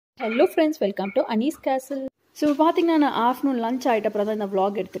Hello friends, welcome to Anis Castle. So பார்த்தீங்கன்னா நான் afternoon lunch ஆகிட்ட அப்புறம் தான் இந்த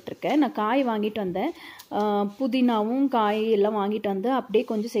vlog எடுத்துகிட்ருக்கேன். நான் காய் வாங்கிட்டு வந்தேன், புதினாவும் காய் எல்லாம் வாங்கிட்டு வந்து அப்படியே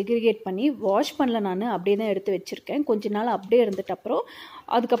கொஞ்சம் செக்ரிகேட் பண்ணி வாஷ் பண்ணல. நான் அப்படியே தான் எடுத்து வச்சுருக்கேன். கொஞ்ச நாள் அப்படியே இருந்துட்டு அப்புறம்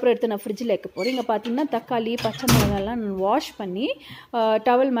அதுக்கப்புறம் எடுத்து நான் ஃப்ரிட்ஜில் வைக்க போகிறேன். இங்கே பார்த்தீங்கன்னா தக்காளி பச்சை மிளகாலாம் நான் வாஷ் பண்ணி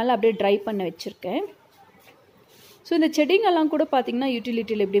டவல் மேலே அப்படியே ட்ரை பண்ண வச்சுருக்கேன். ஸோ இந்த செடிங்கெல்லாம் கூட பார்த்திங்கன்னா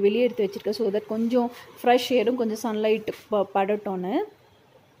யூட்டிலிட்டியில் இப்படி வெளியே எடுத்து வச்சுருக்கேன். ஸோ தட் கொஞ்சம் ஃப்ரெஷ் ஏரும் கொஞ்சம் சன்லைட் படட்டோன்னு.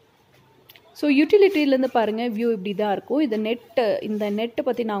 ஸோ யூட்டிலிட்டிலேருந்து பாருங்கள் வியூ இப்படி தான் இருக்கும். இந்த நெட்டை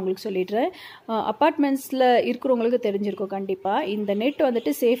பற்றி நான் உங்களுக்கு சொல்லிடுறேன். அப்பார்ட்மெண்ட்ஸில் இருக்கிறவங்களுக்கு தெரிஞ்சிருக்கும் கண்டிப்பாக. இந்த நெட்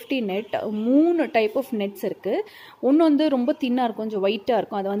வந்துட்டு safety net. 3 type of nets இருக்குது. ஒன்று வந்து ரொம்ப தின்னாக இருக்கும், கொஞ்சம் ஒயிட்டாக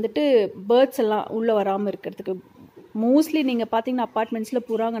இருக்கும். அது வந்துட்டு பேர்ட்ஸ் எல்லாம் உள்ளே வராமல் இருக்கிறதுக்கு. மோஸ்ட்லி நீங்கள் பார்த்தீங்கன்னா அப்பார்ட்மெண்ட்ஸில்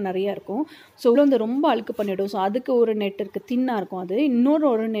புறாங்க நிறையா இருக்கும். ஸோ இவ்வளோ வந்து ரொம்ப அழுக்கு பண்ணிவிடும். ஸோ அதுக்கு ஒரு நெட் இருக்குது, தின்னாக இருக்கும் அது.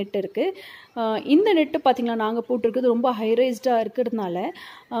 ஒரு நெட் இருக்குது. இந்த நெட்டு பார்த்திங்கன்னா நாங்கள் போட்டிருக்கிறது ரொம்ப ஹைரைஸ்டாக இருக்கிறதுனால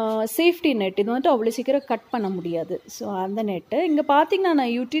சேஃப்டி நெட். இது வந்துட்டு அவ்வளோ சீக்கிரம் கட் பண்ண முடியாது. ஸோ அந்த நெட்டு இங்கே பார்த்திங்கன்னா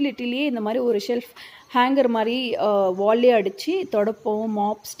நான் யூட்டிலிட்டிலேயே இந்த மாதிரி ஒரு ஷெல்ஃப் ஹேங்கர் மாதிரி வால்லே அடித்து தொடப்போம்,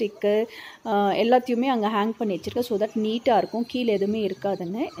 மாப் ஸ்டிக்கு எல்லாத்தையுமே அங்கே ஹேங் பண்ணி வச்சுருக்கேன். ஸோ தட் நீட்டாக இருக்கும், கீழே எதுவுமே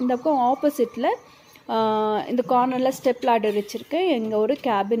இருக்காதுன்னு. இந்த பக்கம் ஆப்போசிட்டில் இந்த கார்னரில் ஸ்டெப் லாடர் வச்சுருக்கேன். இங்கே ஒரு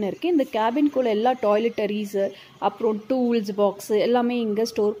கேபின் இருக்குது. இந்த கேபின்குள்ளே எல்லா டாய்லெட்டரிஸு அப்புறம் டூல்ஸ் பாக்ஸு எல்லாமே இங்கே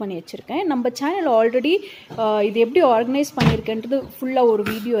ஸ்டோர் பண்ணி வச்சுருக்கேன். நம்ம சேனல் ஆல்ரெடி இது எப்படி ஆர்கனைஸ் பண்ணியிருக்கேன்றது ஃபுல்லாக ஒரு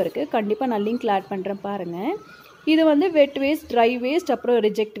வீடியோ இருக்குது. கண்டிப்பாக நான் லிங்க்கில் ஆட் பண்ணுறேன் பாருங்கள். இது வந்து வெட் வேஸ்ட், ட்ரை வேஸ்ட், அப்புறம்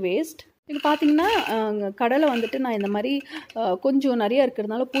ரிஜெக்ட் வேஸ்ட். இது பார்த்திங்கன்னா கடலை வந்துட்டு நான் இந்த மாதிரி கொஞ்சம் நிறையா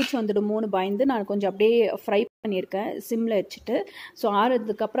இருக்கிறதுனால பூச்சி வந்துடுமோன்னு பயந்து நான் கொஞ்சம் அப்படியே ஃப்ரை பண்ணியிருக்கேன் சிம்மில் வச்சுட்டு. ஸோ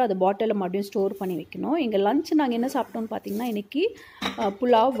ஆறுறதுக்கப்புறம் அது பாட்டிலில் மறுபடியும் ஸ்டோர் பண்ணி வைக்கணும். எங்கள் லஞ்ச் நாங்கள் என்ன சாப்பிட்டோம்னு பார்த்திங்கன்னா இன்றைக்கி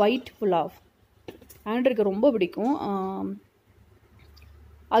புலாவ், ஒயிட் புலாவ். ஆண்ட்ருக்கு ரொம்ப பிடிக்கும்.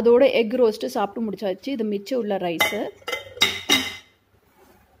 அதோட எக் ரோஸ்ட்டு சாப்பிட்டு முடிச்சாச்சு. இது மிச்சம் உள்ள ரைஸு.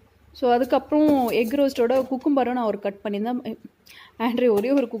 ஸோ அதுக்கப்புறம் எக் ரோஸ்ட்டோட குக்கும்பரும் நான் ஒரு கட் பண்ணியிருந்தேன். ஆண்ட்ரே ஒரே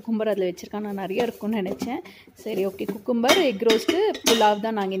ஒரு குக்கும்பர் அதில் வச்சுருக்கான். நான் நிறையா இருக்கும்னு நினச்சேன். சரி, okay. Cucumber, egg roast, pulao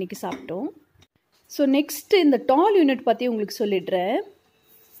தான் நாங்கள் இன்றைக்கி சாப்பிட்டோம். ஸோ நெக்ஸ்ட்டு இந்த டால் யூனிட் பற்றி உங்களுக்கு சொல்லிடுறேன்.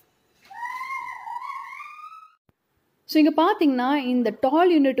 ஸோ இங்கே பார்த்தீங்கன்னா இந்த டால்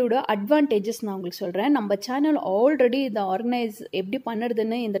யூனிட்டோட அட்வான்டேஜஸ் நான் உங்களுக்கு சொல்கிறேன். நம்ம சேனல் ஆல்ரெடி இதை ஆர்கனைஸ் எப்படி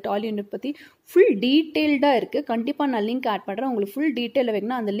பண்ணுறதுன்னு இந்த டால் யூனிட் பற்றி ஃபுல் டீட்டெயில்டாக இருக்குது. கண்டிப்பாக நான் லிங்க் ஆட் பண்ணுறேன். உங்களுக்கு ஃபுல் டீட்டெயிலில்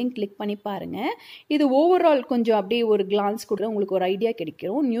வேணும்னா அந்த லிங்க் கிளிக் பண்ணி பாருங்கள். இது ஓவரால் கொஞ்சம் அப்படியே ஒரு கிளான்ஸ் கொடுக்குற உங்களுக்கு ஒரு ஐடியா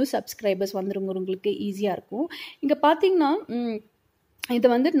கிடைக்கும். நியூ சப்ஸ்கிரைபர்ஸ் வந்துருங்க, உங்களுக்கு ஈஸியாக இருக்கும். இங்கே பார்த்தீங்கன்னா இது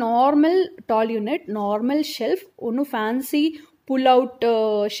வந்து நார்மல் டால் யூனிட், நார்மல் ஷெல்ஃப், ஒன்றும் ஃபேன்சி புல் அவுட்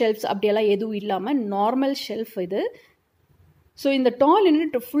ஷெல்ஃப்ஸ் அப்படியெல்லாம் எதுவும் இல்லாமல் நார்மல் ஷெல்ஃப் இது. ஸோ இந்த டால்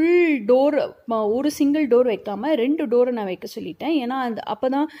யூனிட் ஃபுல் டோர், ஒரு சிங்கிள் டோர் வைக்காமல் 2 டோரை நான் வைக்க சொல்லிட்டேன். ஏன்னா அப்போ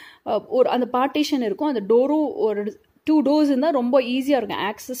தான் அந்த பார்ட்டிஷன் இருக்கும். அந்த டோரும் ஒரு 2 டோர்ஸ் இருந்தால் ரொம்ப ஈஸியாக இருக்கும்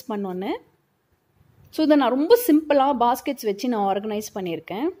ஆக்சஸ் பண்ணோன்னு. ஸோ இதை நான் ரொம்ப சிம்பிளாக பாஸ்கெட்ஸ் வச்சு நான் ஆர்கனைஸ்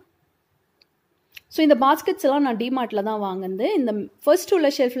பண்ணியிருக்கேன். ஸோ இந்த பாஸ்கெட்ஸ் எல்லாம் நான் டிமார்ட்டில் தான் வாங்குது. இந்த ஃபர்ஸ்ட் உள்ள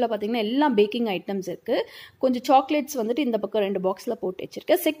ஷெல்ஃபில் பார்த்தீங்கன்னா எல்லாம் பேக்கிங் ஐட்டம்ஸ் இருக்குது. கொஞ்சம் சாக்லேட்ஸ் வந்துட்டு இந்த பக்கம் 2 பாக்ஸில் போட்டு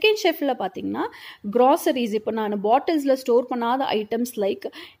வச்சுருக்கேன். செகண்ட் ஷெல்ஃபில் பார்த்தீங்கன்னா க்ராசரிஸ், இப்போ நான் பாட்டில்ஸில் ஸ்டோர் பண்ணாத ஐட்டம்ஸ் லைக்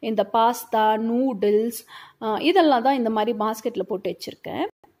இந்த பாஸ்தா, நூடுல்ஸ் இதெல்லாம் தான் இந்த மாதிரி பாஸ்கெட்டில் போட்டு வச்சுருக்கேன்.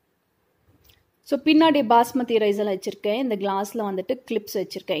 ஸோ பின்னாடி பாஸ்மதி ரைஸ் எல்லாம் வச்சுருக்கேன். இந்த கிளாஸில் வந்துட்டு கிளிப்ஸ்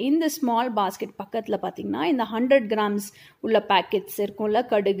வச்சுருக்கேன். இந்த ஸ்மால் பாஸ்கெட் பக்கத்தில் பார்த்திங்கன்னா இந்த 100 கிராம்ஸ் உள்ள பேக்கெட்ஸ் இருக்கும்ல,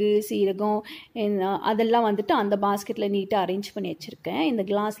 கடுகு, சீரகம், அதெல்லாம் வந்துட்டு அந்த பாஸ்கெட்டில் நீட்டாக அரேஞ்ச் பண்ணி வச்சுருக்கேன். இந்த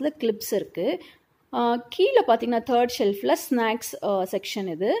கிளாஸில் கிளிப்ஸ் இருக்குது. கீழே பார்த்தீங்கன்னா தேர்ட் ஷெல்ஃபில் ஸ்நாக்ஸ் செக்ஷன்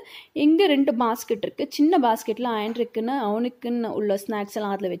இது. இங்கே 2 பாஸ்கெட் இருக்குது. சின்ன பாஸ்கெட்டில் ஆண்ட்ரிக்குன்னு அவனுக்குன்னு உள்ள ஸ்நாக்ஸ்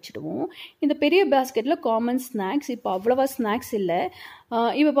எல்லாம் அதில் வச்சுடுவோம். இந்த பெரிய பாஸ்கெட்டில் காமன் ஸ்நாக்ஸ். இப்போ அவ்வளோவா ஸ்நாக்ஸ் இல்லை.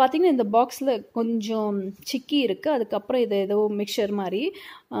 இப்போ பார்த்தீங்கன்னா இந்த பாக்ஸில் கொஞ்சம் சிக்கி இருக்குது. அதுக்கப்புறம் இது ஏதோ மிக்சர் மாதிரி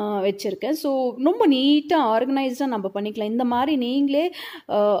வச்சுருக்கேன். ஸோ ரொம்ப நீட்டாக ஆர்கனைஸ்டாக நம்ம பண்ணிக்கலாம். இந்த மாதிரி நீங்களே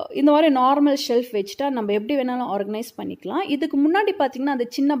இந்த மாதிரி நார்மல் ஷெல்ஃப் வச்சுட்டா நம்ம எப்படி வேணாலும் ஆர்கனைஸ் பண்ணிக்கலாம். இதுக்கு முன்னாடி பார்த்திங்கன்னா அந்த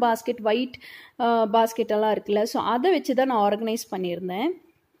சின்ன பாஸ்கெட், ஒயிட் பாஸ்கெட்டெல்லாம் இருக்குல்ல, ஸோ அதை வச்சு தான் நான் ஆர்கனைஸ் பண்ணியிருந்தேன்.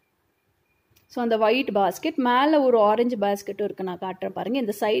 ஸோ அந்த ஒயிட் பாஸ்கெட் மேலே ஒரு ஆரஞ்சு பாஸ்கெட்டும் இருக்குது, நான் காட்டுறேன் பாருங்கள்.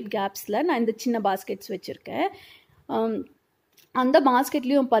 இந்த சைட் கேப்ஸில் நான் இந்த சின்ன பாஸ்கெட்ஸ் வச்சுருக்கேன். அந்த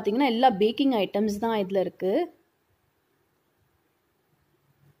பாஸ்கெட்லேயும் பார்த்தீங்கன்னா எல்லா பேக்கிங் ஐட்டம்ஸ் தான் இதில் இருக்குது.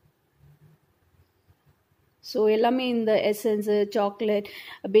 ஸோ எல்லாமே இந்த எசன்ஸு, சாக்லேட்,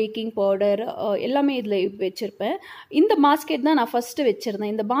 பேக்கிங் பவுடர் எல்லாமே இதில் வச்சுருப்பேன். இந்த பாஸ்கெட் தான் நான் ஃபஸ்ட்டு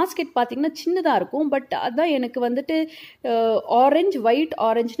வச்சுருந்தேன். இந்த பாஸ்கெட் பார்த்திங்கன்னா சின்னதாக இருக்கும். பட் அதான் எனக்கு வந்துட்டு ஆரஞ்சு, ஒயிட்,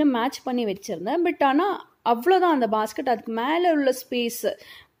 ஆரஞ்சுன்னு மேட்ச் பண்ணி வச்சுருந்தேன். பட் ஆனால் அவ்வளோதான் அந்த பாஸ்கெட். அதுக்கு மேலே உள்ள ஸ்பேஸ்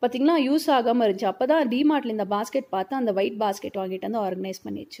பார்த்திங்கன்னா யூஸ் ஆகாமல் இருந்துச்சு. அப்போ தான் டிமார்ட்டில் இந்த பாஸ்கெட் பார்த்து அந்த ஒயிட் பாஸ்கெட் வாங்கிட்டு வந்து ஆர்கனைஸ்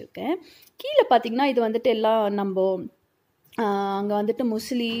பண்ணி வச்சுருக்கேன். கீழே பார்த்திங்கன்னா இது வந்துட்டு எல்லாம் நம்ம அங்கே வந்துட்டு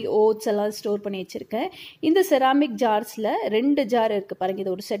முஸ்லி ஓட்ஸ் எல்லாம் ஸ்டோர் பண்ணி வச்சுருக்கேன். இந்த செராமிக் ஜார்ஸில் 2 ஜார் இருக்குது பாருங்கள்.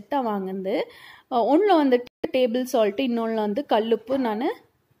 இது ஒரு செட்டாக வாங்குது. ஒன்றில் வந்துட்டு டேபிள் சால்ட்டு, இன்னொன்றில் வந்து கல்லுப்பு நான்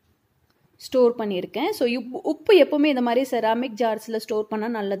ஸ்டோர் பண்ணியிருக்கேன். ஸோ உப்பு எப்போவுமே இந்த மாதிரி செராமிக் ஜார்ஸில் ஸ்டோர்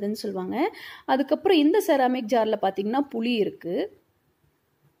பண்ணால் நல்லதுன்னு சொல்லுவாங்க. அதுக்கப்புறம் இந்த செராமிக் ஜாரில் பார்த்திங்கன்னா புளி இருக்குது.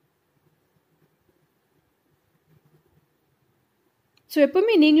 ஸோ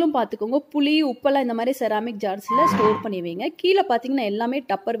எப்பவுமே நீங்களும் பார்த்துக்கோங்க, புளி உப்பெல்லாம் இந்த மாதிரி செராமிக் ஜார்ஸில் ஸ்டோர் பண்ணி வைங்க. கீழே பார்த்தீங்கன்னா எல்லாமே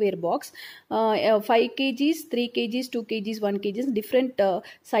Tupperware box. 5 kgs, 3 kgs, 2 kgs, 1 kgs different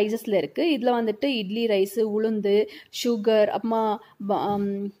சைஸஸில் இருக்குது. இதில் வந்துட்டு இட்லி ரைஸு, உளுந்து, சுகர், அப்புறமா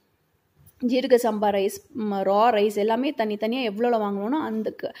ஜீரக சம்பா ரைஸ், ரா ரைஸ் எல்லாமே தனித்தனியாக எவ்வளோ வாங்கணும்னா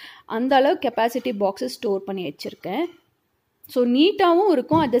அந்த அளவு கெப்பாசிட்டி பாக்ஸஸ் ஸ்டோர் பண்ணி வச்சுருக்கேன். ஸோ நீட்டாகவும்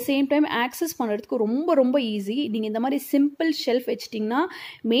இருக்கும், at the same time access பண்ணுறதுக்கு ரொம்ப ரொம்ப ஈஸி. நீங்கள் இந்த மாதிரி சிம்பிள் ஷெல்ஃப் வச்சிட்டிங்கன்னா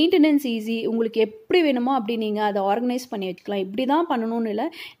மெயின்டெனன்ஸ் ஈஸி. உங்களுக்கு எப்படி வேணுமோ அப்படி நீங்கள் அதை ஆர்கனைஸ் பண்ணி வச்சுக்கலாம். இப்படி தான் பண்ணணும்னு இல்லை,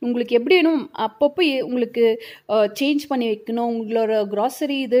 உங்களுக்கு எப்படி வேணும் அப்பப்போ உங்களுக்கு சேஞ்ச் பண்ணி வைக்கணும். உங்களோட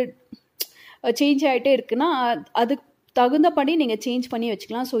க்ராசரி இது சேஞ்ச் ஆகிட்டே இருக்குன்னா அதுக்கு தகுந்தபடி நீங்கள் சேஞ்ச் பண்ணி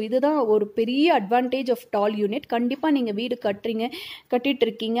வச்சுக்கலாம். ஸோ இதுதான் ஒரு பெரிய அட்வான்டேஜ் ஆஃப் டால் யூனிட். கண்டிப்பாக நீங்கள் வீடு கட்டிட்டு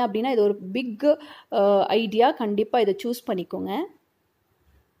இருக்கீங்க அப்படின்னா இது ஒரு பிக் ஐடியா. கண்டிப்பாக இதை சூஸ் பண்ணிக்கோங்க.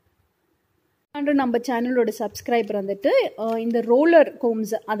 அண்ட் நம்ம சேனலோட சப்ஸ்கிரைபர் வந்துட்டு இந்த ரோலர்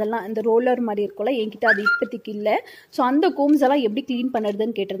கோம்ஸ், அதெல்லாம் இந்த ரோலர் மாதிரி இருக்கும்ல, என்கிட்ட அது இப்போதைக்கு இல்லை. ஸோ அந்த கோம்ஸ் எல்லாம் எப்படி க்ளீன்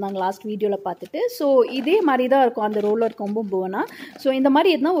பண்ணுறதுன்னு கேட்டிருந்தாங்க லாஸ்ட் வீடியோவில் பார்த்துட்டு. ஸோ இதே மாதிரி தான் இருக்கும் அந்த ரோலர் கோம்பும் புவனா. ஸோ இந்த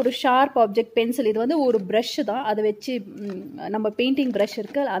மாதிரி எதுனா ஒரு ஷார்ப் ஆப்ஜெக்ட், பென்சில், இது வந்து ஒரு ப்ரஷ் தான், அதை வச்சு நம்ம பெயிண்டிங் ப்ரஷ்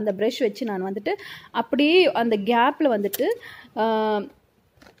இருக்குது, அந்த ப்ரஷ் வச்சு நான் வந்துட்டு அப்படியே அந்த கேப்பில் வந்துட்டு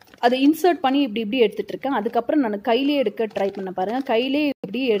அதை இன்சர்ட் பண்ணி இப்படி எடுத்துகிட்டு இருக்கேன். அதுக்கப்புறம் நான் கையிலே எடுக்க ட்ரை பண்ண பாருங்கள். கையிலே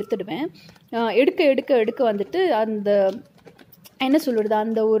இப்படி எடுத்துடுவேன். எடுக்க வந்துட்டு அந்த என்ன சொல்கிறது,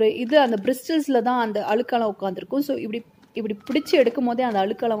 அந்த ஒரு இது அந்த பிரிஸ்டல்ஸில் தான் அந்த அழுக்கெல்லாம் உட்காந்துருக்கும். ஸோ இப்படி பிடிச்சி எடுக்கும் போதே அந்த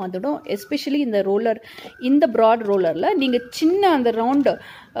அழுக்கெல்லாம் வந்துடும். எஸ்பெஷலி இந்த ரோலர், இந்த ப்ராட் ரோலரில். நீங்கள் சின்ன அந்த ரவுண்டு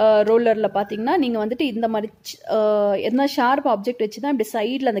ரோலரில் பார்த்தீங்கன்னா நீங்கள் வந்துட்டு இந்த மாதிரி எதனா ஷார்ப் ஆப்ஜெக்ட் வச்சு தான் இப்படி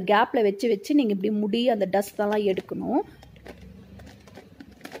சைடில் அந்த கேப்பில் வச்சு நீங்கள் இப்படி முடி அந்த டஸ்ட்டெல்லாம் எடுக்கணும்.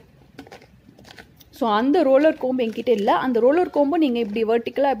 ஸோ அந்த ரோலர் கோம்பு என்கிட்ட இல்லை. அந்த ரோலர் கோம்பு நீங்கள் இப்படி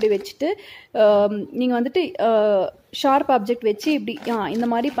வெர்டிக்கலாக இப்படி வச்சுட்டு நீங்கள் வந்துட்டு ஷார்ப் ஆப்ஜெக்ட் வச்சு இப்படி இந்த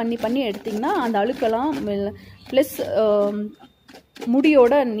மாதிரி பண்ணி எடுத்திங்கன்னா அந்த அழுக்கெல்லாம் ப்ளஸ்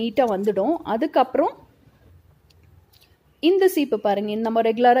முடியோட நீட்டாக வந்துடும். அதுக்கப்புறம் இந்த சீப்பு பாருங்கள், நம்ம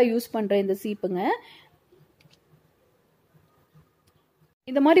ரெகுலராக யூஸ் பண்ணுற இந்த சீப்புங்க.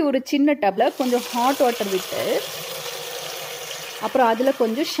 இந்த மாதிரி ஒரு சின்ன டப்பில் கொஞ்சம் ஹாட் வாட்டர் விட்டு அப்புறம் அதில்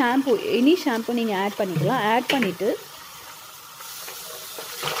கொஞ்சம் ஷாம்பு, எனி ஷாம்பு நீங்கள் ஆட் பண்ணிக்கலாம். ஆட் பண்ணிவிட்டு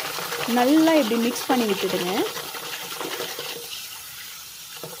நல்லா இப்படி மிக்ஸ் பண்ணி விட்டுடுங்க.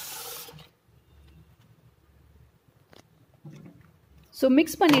 ஸோ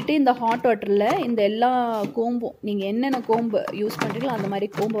மிக்ஸ் பண்ணிவிட்டு இந்த ஹாட் வாட்டரில் இந்த எல்லா கோம்பும், நீங்கள் என்னென்ன கோம்பு யூஸ் பண்ணுறீங்களோ அந்த மாதிரி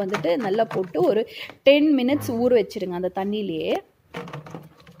கோம்பு வந்துட்டு நல்லா போட்டு ஒரு 10 minutes ஊற வச்சுருங்க அந்த தண்ணியிலேயே.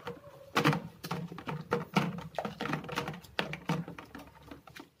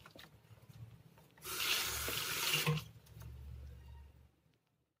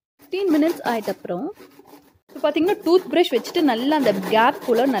 மினிட்ஸ் ஆகிட்ட அப்புறம் இப்போ பார்த்தீங்கன்னா டூத் ப்ரஷ் வச்சுட்டு நல்லா அந்த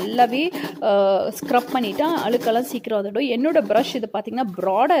கேப்புக்குள்ளே நல்லாவே ஸ்க்ரப் பண்ணிவிட்டு அழுக்கெல்லாம் சீக்கிரம் வந்துடும். என்னோடய ப்ரஷ் இது பார்த்திங்கன்னா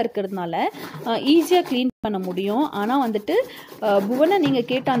ப்ராடாக இருக்கிறதுனால ஈஸியாக க்ளீன் பண்ண முடியும். ஆனால் வந்துட்டு புவனா நீங்கள்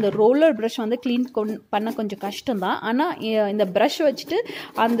கேட்ட அந்த ரோலர் ப்ரஷ் வந்து க்ளீன் பண்ண கொஞ்சம் கஷ்டம்தான். ஆனால் இந்த ப்ரஷ் வச்சுட்டு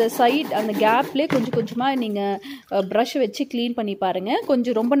அந்த சைட் அந்த கேப்லேயே கொஞ்சமாக நீங்கள் ப்ரஷ் வச்சு க்ளீன் பண்ணி பாருங்கள்.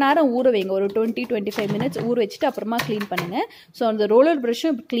 கொஞ்சம் ரொம்ப நேரம் ஊற வைங்க, ஒரு 20-25 minutes ஊற வச்சுட்டு அப்புறமா க்ளீன் பண்ணுங்கள். ஸோ அந்த ரோலர்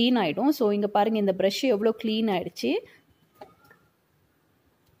ப்ரஷ்ஷும் க்ளீன் ஆகிடும். ஸோ இங்கே பாருங்கள் இந்த ப்ரஷ் எவ்வளோ க்ளீன் ஆயிடுச்சு.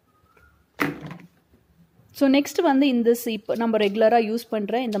 ஸோ நெக்ஸ்ட் வந்து இந்த சீப் நம்ம ரெகுலராக யூஸ்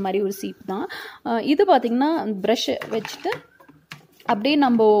பண்ணுற இந்த மாதிரி ஒரு சீப் தான். இது பார்த்திங்கன்னா ப்ரஷ் வச்சுட்டு அப்படியே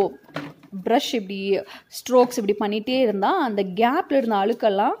நம்ம ப்ரஷ் இப்படி ஸ்ட்ரோக்ஸ் இப்படி பண்ணிகிட்டே இருந்தால் அந்த கேப்பில் இருந்த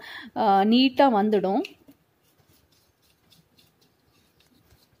அழுக்கெல்லாம் நீட்டாக வந்துடும்.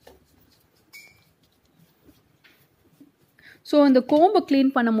 ஸோ இந்த கோம்பை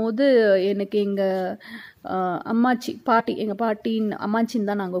க்ளீன் பண்ணும்போது எனக்கு எங்கள் அம்மாச்சி பாட்டி, எங்கள் பாட்டின்னு அம்மாச்சின்னு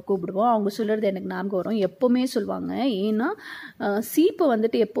தான் நாங்கள் கூப்பிடுவோம். அவங்க சொல்கிறது எனக்கு ஞாபகம் வரும். எப்போவுமே சொல்லுவாங்க, ஏன்னா சீப்பை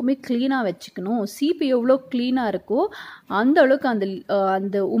வந்துட்டு எப்போவுமே க்ளீனாக வச்சுக்கணும். சீப்பு எவ்வளோ க்ளீனாக இருக்கோ அந்த அளவுக்கு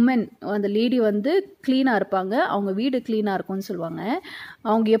அந்த உமன், அந்த லேடி வந்து க்ளீனாக இருப்பாங்க, அவங்க வீடு க்ளீனாக இருக்கும்னு சொல்லுவாங்க.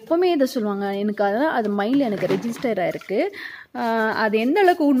 அவங்க எப்போவுமே இதை சொல்லுவாங்க. எனக்கு அதான் அது மைண்டில் எனக்கு ரெஜிஸ்டர் ஆகிருக்கு. அது எந்த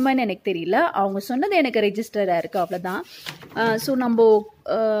அளவுக்கு உண்மைன்னு எனக்கு தெரியல. அவங்க சொன்னது எனக்கு ரெஜிஸ்டராக இருக்குது, அவ்வளோதான். ஸோ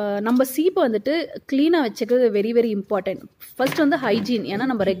நம்ம சீப்பை வந்துட்டு க்ளீனாக வச்சுக்கிறது வெரி வெரி இம்பார்ட்டன்ட். ஃபர்ஸ்ட் வந்து ஹைஜீன். ஏன்னா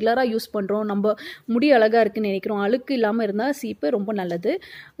நம்ம ரெகுலராக யூஸ் பண்ணுறோம், நம்ம முடி அழகாக இருக்குன்னு நினைக்கிறோம். அழுக்கு இல்லாமல் இருந்தால் சீப்பு ரொம்ப நல்லது.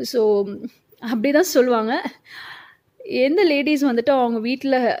 ஸோ அப்படி தான் சொல்லுவாங்க. எந்த லேடிஸ் வந்துட்டு அவங்க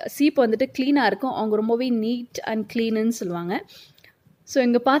வீட்டில் சீப்பு வந்துட்டு க்ளீனாக இருக்கும், அவங்க ரொம்பவே நீட் அண்ட் க்ளீனுன்னு சொல்லுவாங்க. ஸோ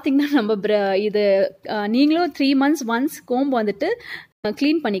இங்கே பார்த்தீங்கன்னா நம்ம இது நீங்களும் 3 months ஒன்ஸ் கோம்பு வந்துட்டு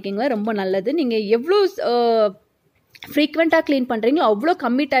க்ளீன் பண்ணிக்கோங்க, ரொம்ப நல்லது. நீங்கள் எவ்வளோ ஃப்ரீக்வெண்ட்டாக க்ளீன் பண்ணுறீங்களோ அவ்வளோ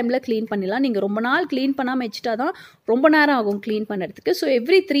கம்மி டைமில் க்ளீன் பண்ணிடலாம். நீங்கள் ரொம்ப நாள் க்ளீன் பண்ணாமல் வச்சுட்டா தான் ரொம்ப நேரம் ஆகும் க்ளீன் பண்ணுறதுக்கு. ஸோ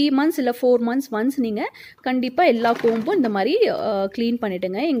எவ்ரி 3 months இல்லை 4 months ஒன்ஸ் நீங்கள் கண்டிப்பாக எல்லா கோம்பும் இந்த மாதிரி க்ளீன்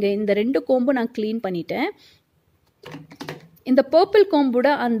பண்ணிவிடுங்க. இங்கே இந்த 2 கோம்பும் நான் க்ளீன் பண்ணிட்டேன். இந்த பர்பிள் கோம்போட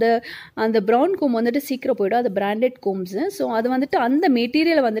அந்த ப்ரௌன் கோம்பு வந்துட்டு சீக்கிரம் போயிடும், அது பிராண்டட் கோம்ஸு. ஸோ அது வந்துட்டு அந்த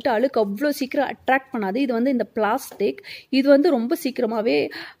மெட்டீரியலை வந்துட்டு அழுக்கு அவ்வளோ சீக்கிரம் அட்ராக்ட் பண்ணாது. இது வந்து இந்த பிளாஸ்டிக், இது வந்து ரொம்ப சீக்கிரமாகவே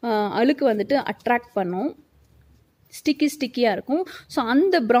அழுக்கு வந்துட்டு அட்ராக்ட் பண்ணும், ஸ்டிக்கியாக இருக்கும். ஸோ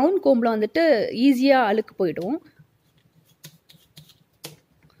அந்த ப்ரௌன் கோம்பில் வந்துட்டு ஈஸியாக அழுக்கு போயிடும்.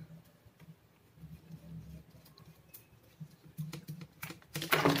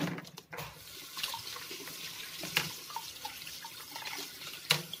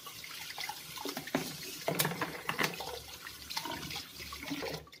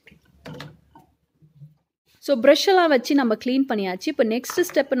 ஸோ ப்ரஷ்ஷெல்லாம் வச்சு நம்ம க்ளீன் பண்ணியாச்சு. இப்போ நெக்ஸ்ட்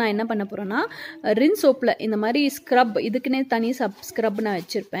ஸ்டெப் நான் என்ன பண்ண போகிறேன்னா, ரின் சோப்பில் இந்த மாதிரி ஸ்க்ரப், இதுக்குன்னே தனி ஸ்க்ரப் நான்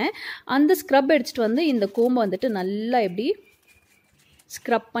வச்சுருப்பேன். அந்த ஸ்க்ரப் எடுத்துகிட்டு வந்து இந்த கோம்பை வந்துட்டு நல்லா எப்படி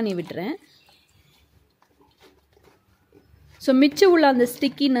ஸ்க்ரப் பண்ணி விட்டுறேன். ஸோ மிச்சம் உள்ள அந்த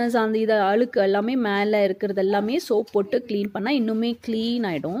ஸ்டிக்கினஸ், அந்த இதை அழுக்கு எல்லாமே மேலே இருக்கிறது எல்லாமே சோப் போட்டு க்ளீன் பண்ணால் இன்னுமே க்ளீன்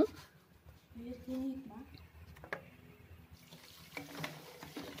ஆகிடும்.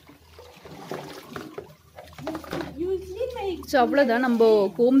 ஸோ அவ்வளோதான், நம்ம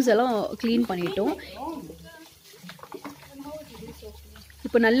கோம்ஸ் எல்லாம் க்ளீன் பண்ணிட்டோம்.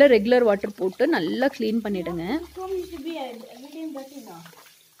 இப்போ நல்ல ரெகுலர் வாட்டர் போட்டு நல்லா க்ளீன் பண்ணிவிடுங்க.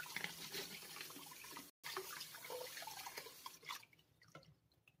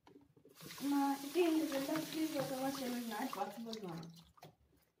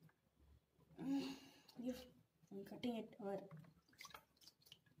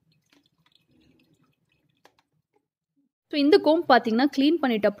 ஸோ இந்த கோம் பார்த்தீங்கன்னா க்ளீன்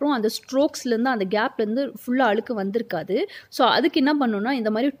பண்ணிட்ட அப்புறம் அந்த ஸ்ட்ரோக்ஸ்லேருந்து அந்த கேப்லேருந்து ஃபுல்லாக அழுக்கு வந்திருக்காது. ஸோ அதுக்கு என்ன பண்ணணும்னா,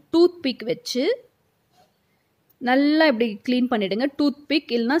 இந்த மாதிரி டூத் பிக் வச்சு நல்லா இப்படி க்ளீன் பண்ணிவிடுங்க. டூத்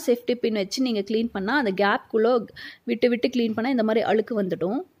பிக் இல்லைனா சேஃப்டி பின் வச்சு நீங்கள் க்ளீன் பண்ணால் அந்த கேப்குள்ளே விட்டு க்ளீன் பண்ணால் இந்த மாதிரி அழுக்கு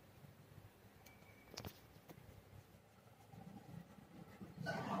வந்துடும்.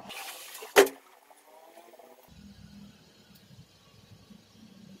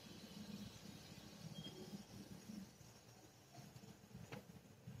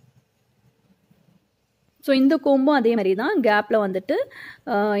 ஸோ இந்த கோம்பும் அதே மாதிரி தான், கேப்பில் வந்துட்டு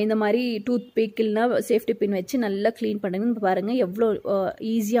இந்த மாதிரி டூத் பிக் இல்லைனா சேஃப்டி பின் வச்சு நல்லா க்ளீன் பண்ணுங்க. பாருங்கள் எவ்வளோ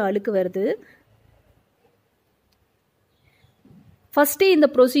ஈஸியாக அழுக்கு வருது. ஃபஸ்ட்டே இந்த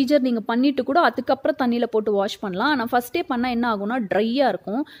ப்ரொசீஜர் நீங்கள் பண்ணிவிட்டு கூட அதுக்கப்புறம் தண்ணியில் போட்டு வாஷ் பண்ணலாம். ஆனால் ஃபஸ்ட்டே பண்ணால் என்ன ஆகும்னா ட்ரையாக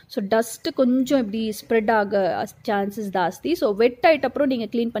இருக்கும். ஸோ டஸ்ட்டு கொஞ்சம் இப்படி ஸ்ப்ரெட் ஆக சான்சஸ் ஜாஸ்தி. ஸோ வெட் ஆகிட்ட அப்புறம்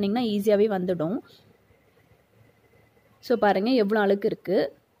நீங்கள் க்ளீன் பண்ணிங்கன்னா ஈஸியாகவே வந்துடும். ஸோ பாருங்கள் எவ்வளோ அழுக்கு இருக்குது.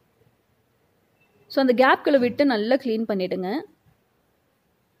 ஸோ அந்த கேப்களை விட்டு நல்லா க்ளீன் பண்ணிவிடுங்க.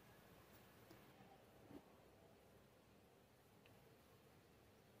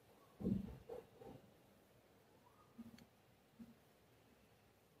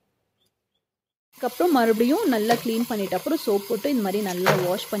 அதுக்கப்புறம் மறுபடியும் நல்லா க்ளீன் பண்ணிட்ட அப்புறம் சோப் போட்டு இந்த மாதிரி நல்லா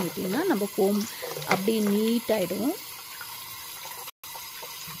வாஷ் பண்ணிட்டீங்கன்னா நம்ம கோம் அப்படியே நீட் ஆகிடும்.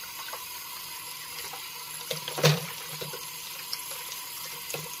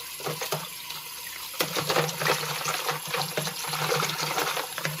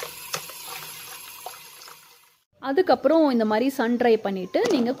 அதுக்கப்புறம் இந்த மாதிரி சன் ட்ரை பண்ணிவிட்டு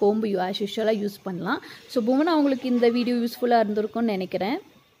நீங்கள் கோம்பு ஆஸ் யூஷுவலாக யூஸ் பண்ணலாம். ஸோ புவனா, உங்களுக்கு இந்த வீடியோ யூஸ்ஃபுல்லாக இருந்திருக்கும்னு நினைக்கிறேன்.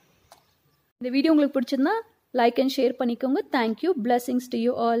 இந்த வீடியோ உங்களுக்கு பிடிச்சிருந்தா லைக் அண்ட் ஷேர் பண்ணிக்கோங்க. Thank you. Blessings to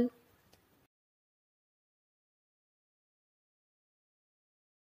you all.